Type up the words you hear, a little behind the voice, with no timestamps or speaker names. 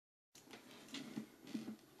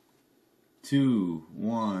2,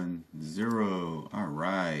 1, 0.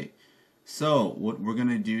 Alright. So, what we're going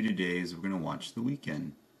to do today is we're going to watch The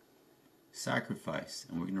Weeknd. Sacrifice.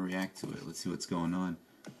 And we're going to react to it. Let's see what's going on.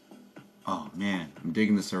 Oh, man. I'm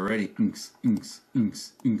digging this already. Inks, inks,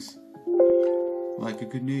 inks, inks. Like a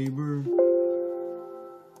good neighbor.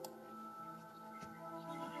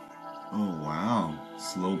 Oh, wow.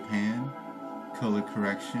 Slow pan. Color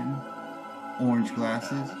correction. Orange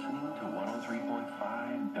glasses.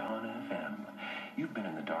 You've been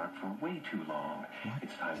in the dark for way too long. What?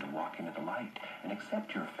 It's time to walk into the light and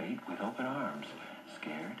accept your fate with open arms.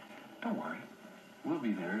 Scared? Don't worry. We'll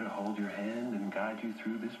be there to hold your hand and guide you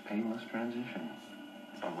through this painless transition.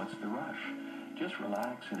 But what's the rush? Just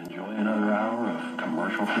relax and enjoy another hour of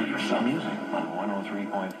commercial-free music on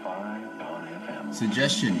 103.5 Dawn FM.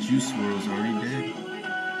 Suggestion, Juice WRLD's already dead.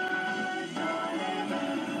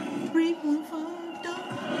 3.5 Dawn.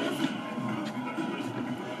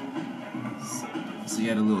 So you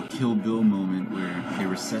had a little Kill Bill moment where they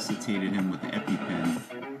resuscitated him with the EpiPen.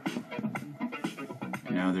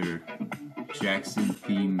 Now they're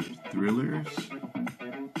Jackson-themed thrillers.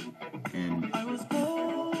 And oh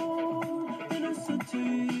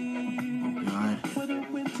God.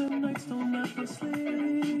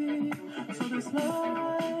 So this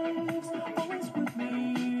life's always with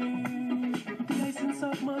me. The ice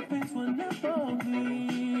inside my face will never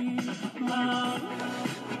leave. Love.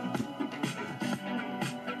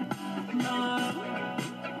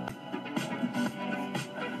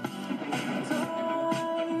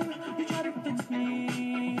 You try to fix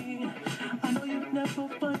me. I know you'd never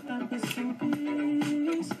find that missing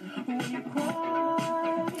piece. When you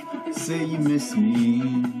cry, say you miss me.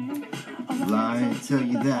 Lie, tell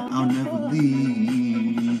you that I'll never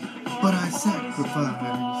leave. But I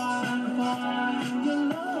sacrifice.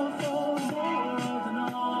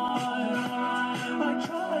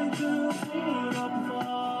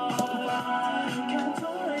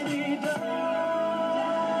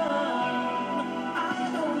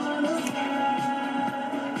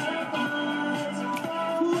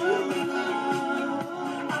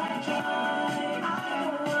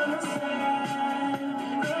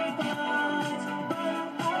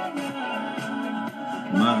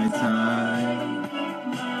 My time.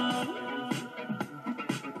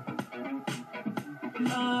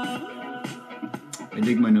 I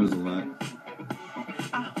dig my nose a lot.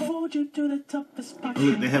 Oh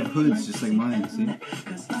look, they have hoods just like mine, see?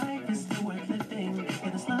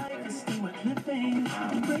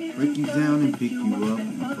 Break you down and pick you up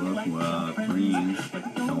and fuck wild friends.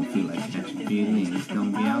 Don't feel like catching feelings.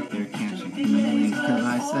 Don't be out there catching feelings. Cause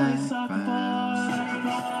I sacrifice.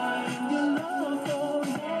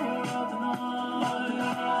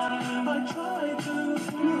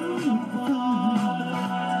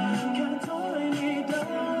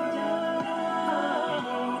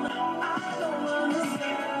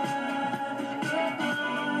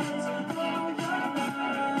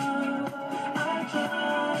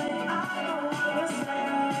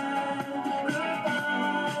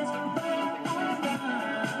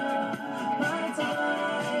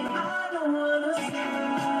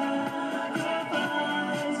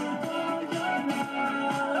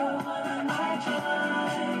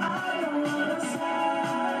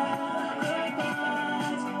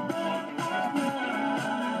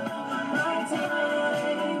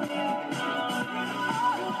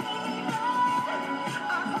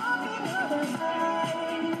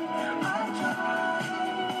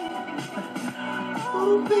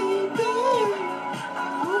 Oh baby, I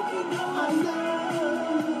hope you know I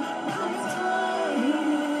love my time.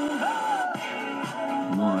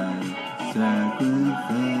 One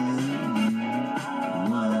sacrifice,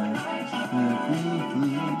 one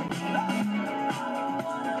sacrifice.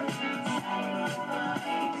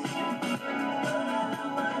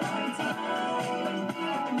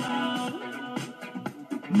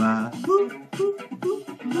 My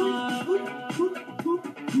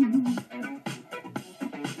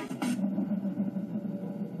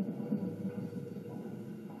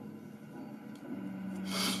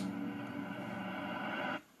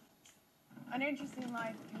An interesting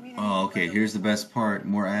life. Oh, okay, here's the best part.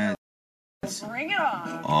 More ads. Bring it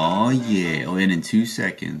on. Oh, yeah. Oh, and in 2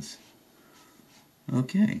 seconds.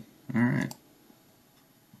 Okay, alright.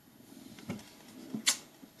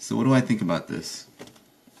 So what do I think about this?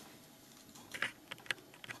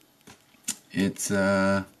 It's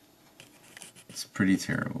pretty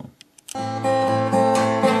terrible.